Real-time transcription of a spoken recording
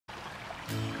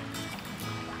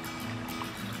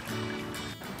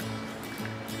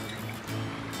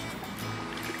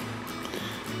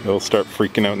They'll start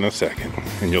freaking out in a second,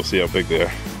 and you'll see how big they are.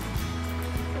 I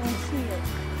see it.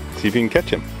 See if you can catch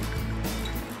him.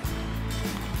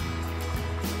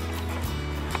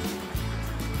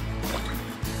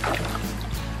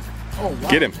 Oh, wow.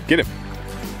 Get him, get him.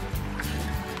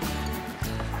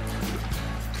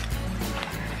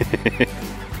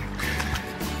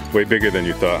 Way bigger than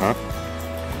you thought, huh?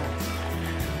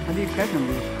 How do you catch them?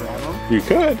 Do you just grab them? You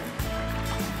could.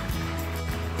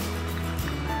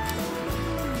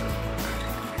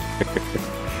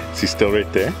 Is he still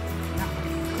right there?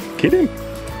 Get him.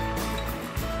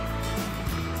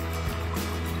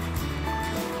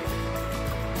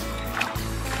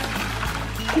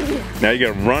 Now you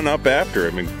gotta run up after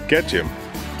him and catch him.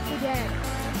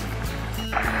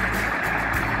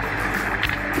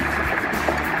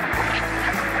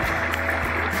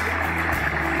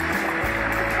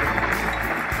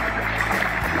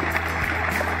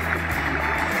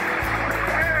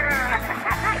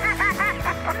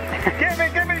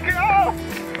 Give me, oh!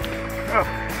 Oh.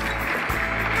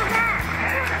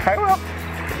 I will.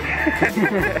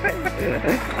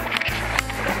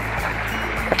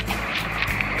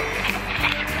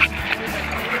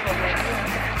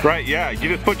 Right, yeah, you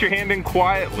just put your hand in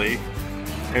quietly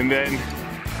and then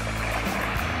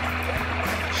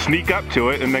sneak up to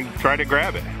it and then try to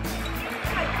grab it.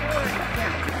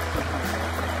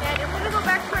 Dad, I'm gonna go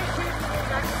back to my shoes.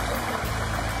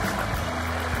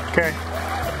 Okay.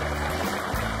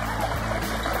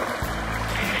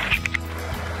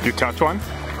 You touch one?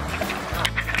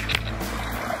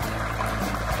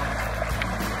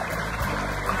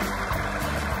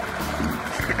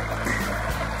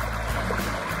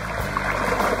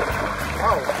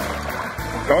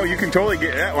 Oh, you can totally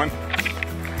get that one.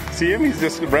 See him? He's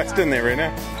just resting there right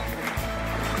now.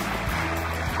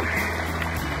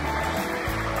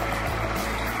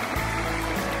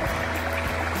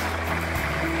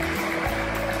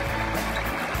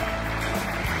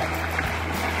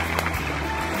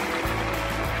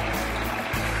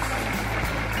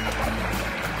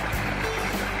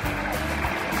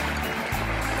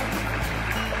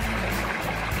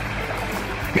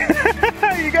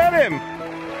 You got him!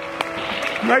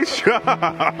 Nice job!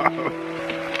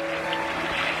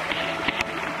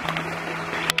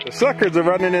 The suckers are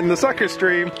running in the sucker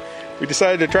stream. We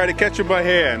decided to try to catch them by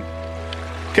hand.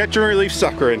 Catch and release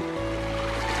suckering.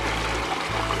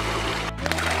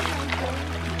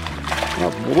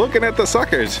 I'm looking at the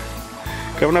suckers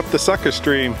coming up the sucker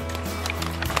stream.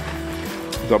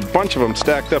 There's a bunch of them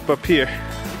stacked up here.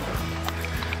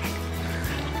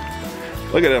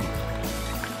 Look at them.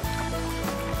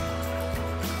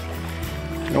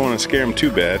 Don't want to scare them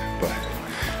too bad, but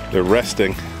they're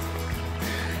resting,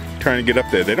 trying to get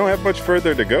up there. They don't have much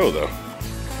further to go though.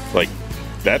 Like,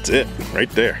 that's it right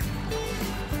there.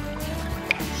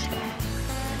 So,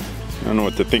 I don't know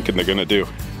what they're thinking they're gonna do.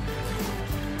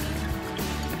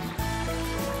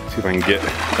 See if I can get,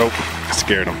 oh,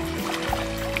 scared them.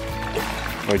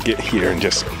 If I get here and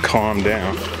just calm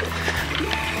down. Okay.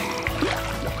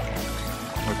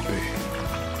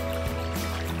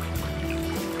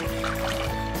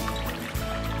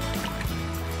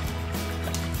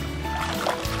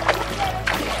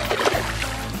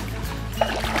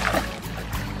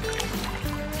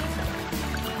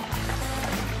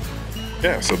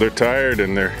 Yeah, so they're tired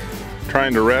and they're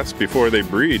trying to rest before they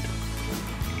breed.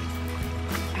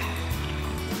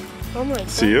 Oh my god.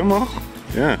 See them all?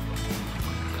 Yeah.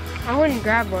 I wouldn't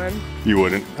grab one. You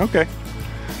wouldn't? Okay.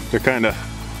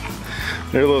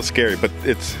 They're a little scary, but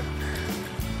it's,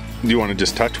 do you want to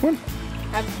just touch one?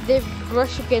 They've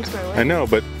brushed against my leg. I know,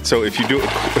 but so if you do it,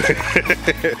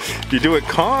 if you do it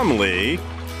calmly,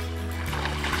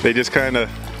 they just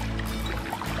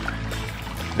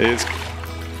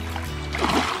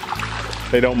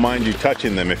they don't mind you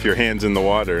touching them if your hand's in the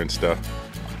water and stuff.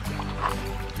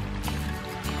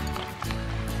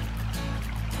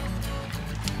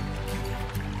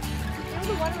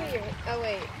 Oh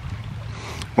wait.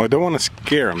 Well, I don't want to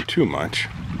scare them too much,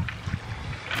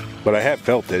 but I have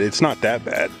felt it. It's not that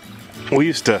bad. We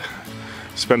used to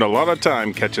spend a lot of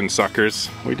time catching suckers.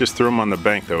 We just threw them on the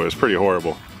bank though. It was pretty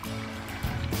horrible.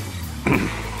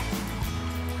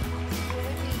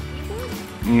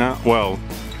 No, well,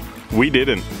 we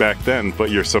didn't back then,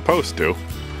 but you're supposed to.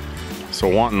 So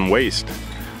wanton waste.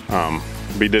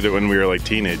 We did it when we were like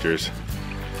teenagers,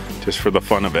 just for the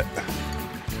fun of it.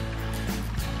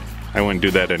 I wouldn't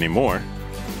do that anymore,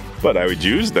 but I would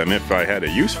use them if I had a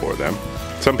use for them.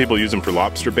 Some people use them for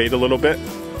lobster bait a little bit.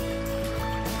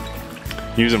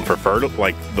 Use them for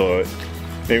like the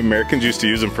Native Americans used to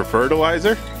use them for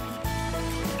fertilizer.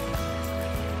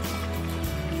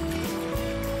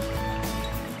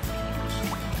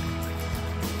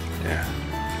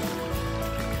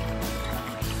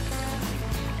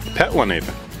 pet one,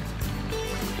 Nathan.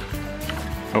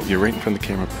 Oh, you're right in front of the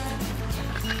camera.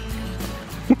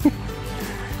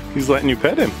 He's letting you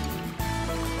pet him.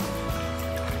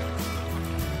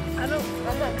 I'm not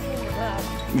cleaning it up.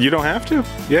 You don't have to.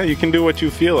 Yeah, you can do what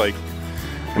you feel like.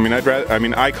 I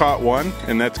mean, I caught one,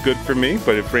 and that's good for me.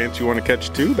 But if Rance, you want to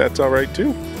catch two, that's all right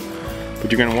too.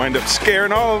 But you're gonna wind up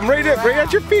scaring all of them right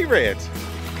at your feet, Rance.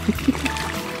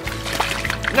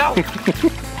 No!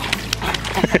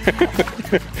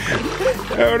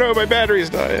 Oh no, my battery's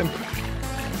dying.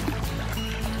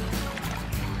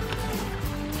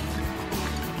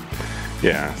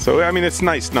 Yeah, so I mean, it's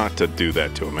nice not to do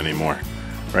that to them anymore,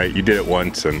 right? You did it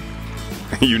once, and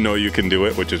you know you can do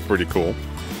it, which is pretty cool.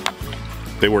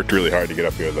 They worked really hard to get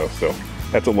up here, though, so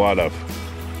that's a lot of.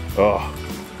 Oh,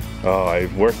 I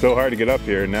worked so hard to get up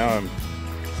here, and now I'm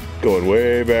going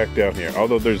way back down here.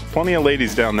 Although there's plenty of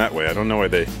ladies down that way. I don't know why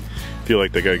they feel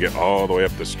like they gotta get all the way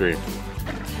up the stream.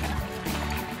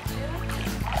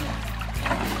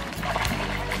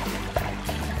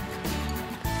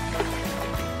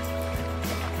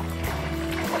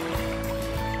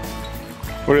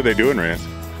 What are they doing, Rance?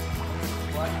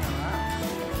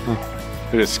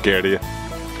 They're just scared of you.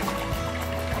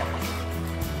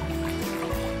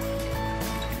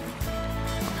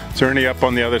 Is there any up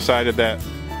on the other side of that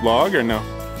log or no?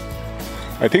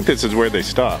 I think this is where they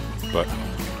stop, but.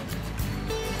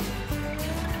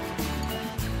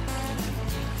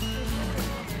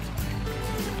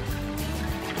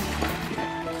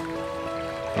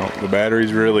 Oh, the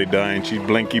battery's really dying. She's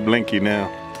blinky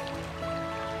now.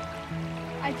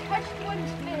 I touched one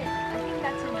fin. I think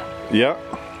that's enough. Yep.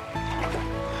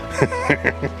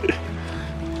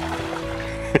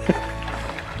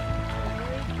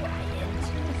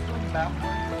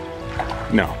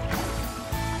 No.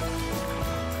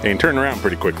 They can turn around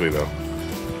pretty quickly though.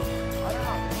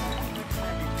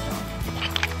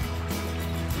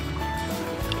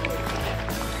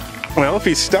 Well, if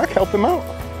he's stuck, help him out.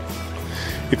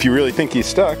 If you really think he's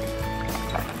stuck.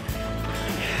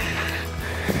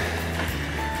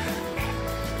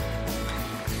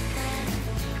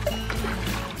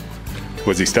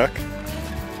 Was he stuck?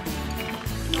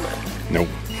 Nope.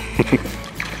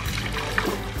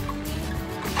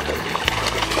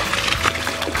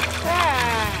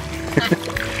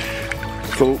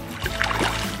 So,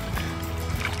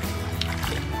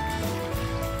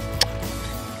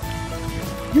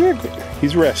 yeah,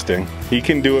 he's resting. He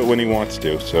can do it when he wants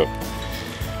to, so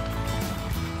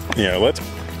yeah, let's.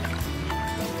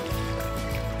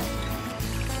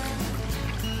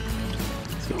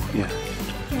 So, yeah.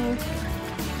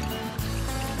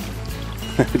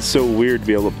 It's so weird to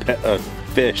be able to pet a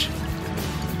fish.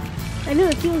 I know,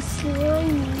 it feels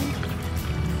slimy.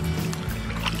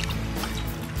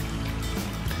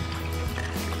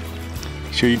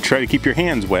 Sure you try to keep your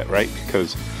hands wet, right?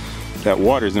 Because that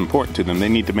water is important to them. They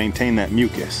need to maintain that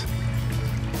mucus.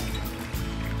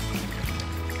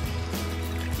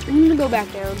 I'm gonna go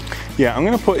back down. Yeah, I'm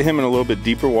gonna put him in a little bit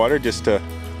deeper water just to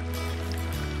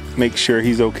make sure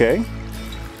he's okay.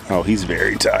 Oh, he's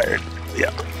very tired.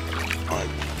 Yeah.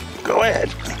 Go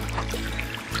ahead.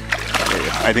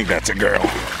 I think that's a girl.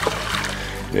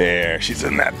 There, she's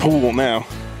in that pool now.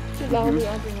 She's all the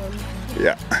other ones.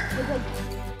 Yeah. There's like